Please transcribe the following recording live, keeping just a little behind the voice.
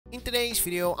In today's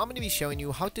video, I'm going to be showing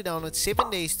you how to download 7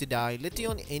 Days to Die literally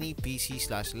on any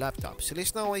PC/laptop. So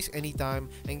let's not waste any time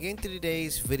and get into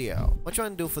today's video. What you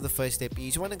want to do for the first step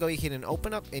is you want to go ahead and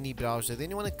open up any browser. Then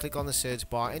you want to click on the search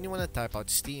bar and you want to type out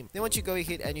Steam. Then once you go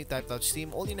ahead and you type out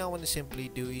Steam, all you now want to simply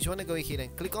do is you want to go ahead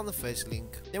and click on the first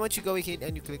link. Then once you go ahead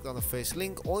and you click on the first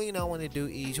link, all you now want to do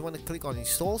is you want to click on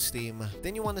Install Steam.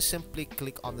 Then you want to simply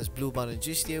click on this blue button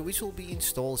just here, which will be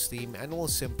Install Steam, and will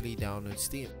simply download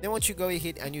Steam. Then once you go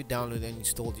ahead and you download and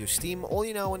install your Steam, all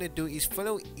you now want to do is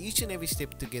follow each and every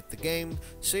step to get the game.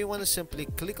 So you want to simply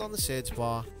click on the search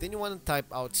bar, then you want to type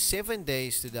out 7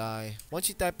 Days to Die. Once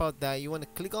you type out that, you want to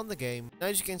click on the game. Now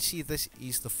as you can see, this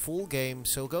is the full game,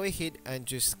 so go ahead and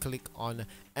just click on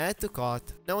Add to Cart.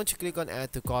 Now once you click on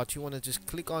Add to Cart, you want to just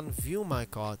click on View My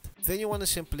Cart. Then you want to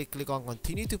simply click on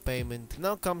Continue to Payment.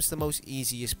 Now comes the most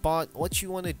easiest part. What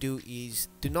you want to do is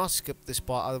do not skip this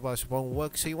part, otherwise it won't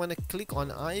work. So you want to click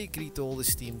on I agree to all the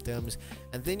Steam terms,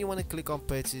 and then you want to click on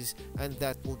Purchase, and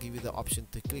that will give you the option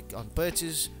to click on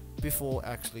Purchase before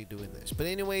actually doing this. But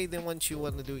anyway, then once you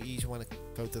want to do is you want to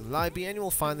go to the library, and you will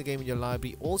find the game in your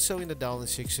library, also in the download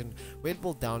section where it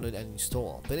will download and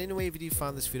install. But anyway, if you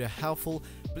found this video helpful,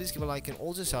 please give a like and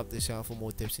also sub this channel for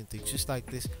more tips and things just like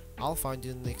this. I'll find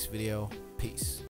you in the next video. Peace.